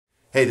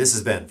Hey, this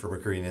is Ben from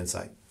Recruiting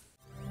Insight.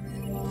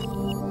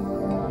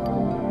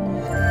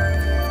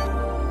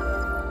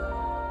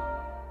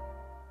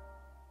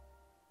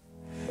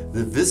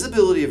 The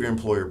visibility of your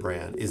employer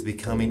brand is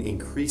becoming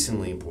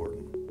increasingly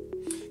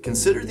important.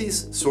 Consider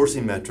these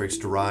sourcing metrics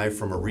derived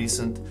from a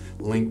recent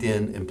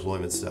LinkedIn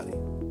employment study.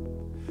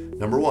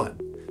 Number one,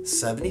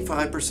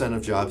 75%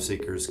 of job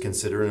seekers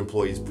consider an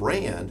employee's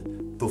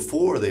brand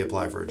before they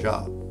apply for a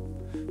job.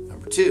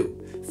 Number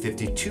two,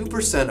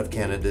 52% of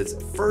candidates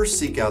first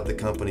seek out the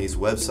company's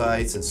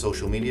websites and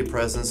social media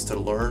presence to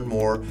learn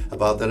more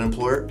about that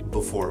employer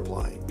before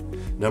applying.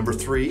 Number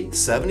three,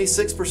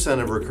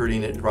 76% of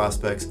recruiting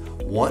prospects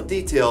want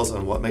details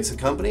on what makes a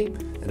company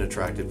an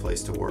attractive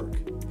place to work.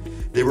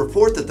 They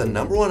report that the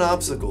number one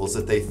obstacles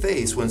that they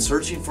face when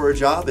searching for a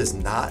job is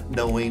not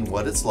knowing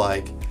what it's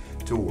like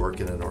to work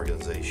in an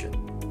organization.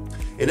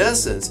 In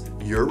essence,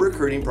 your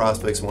recruiting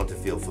prospects want to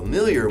feel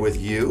familiar with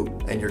you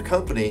and your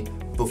company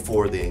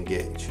before they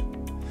engage.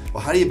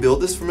 Well, how do you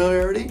build this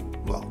familiarity?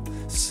 Well,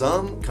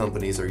 some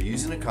companies are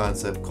using a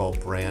concept called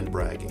brand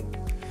bragging.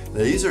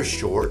 Now, these are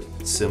short,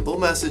 simple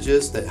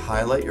messages that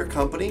highlight your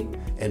company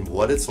and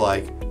what it's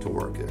like to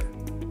work there.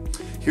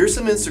 Here's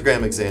some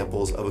Instagram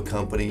examples of a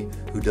company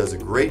who does a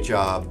great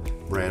job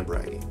brand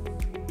bragging.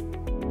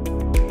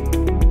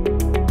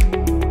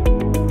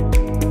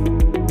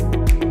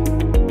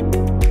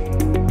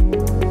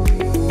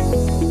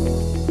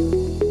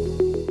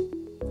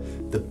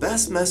 The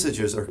best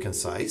messages are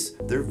concise,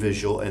 they're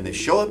visual, and they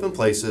show up in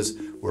places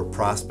where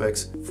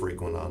prospects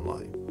frequent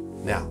online.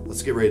 Now,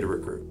 let's get ready to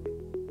recruit.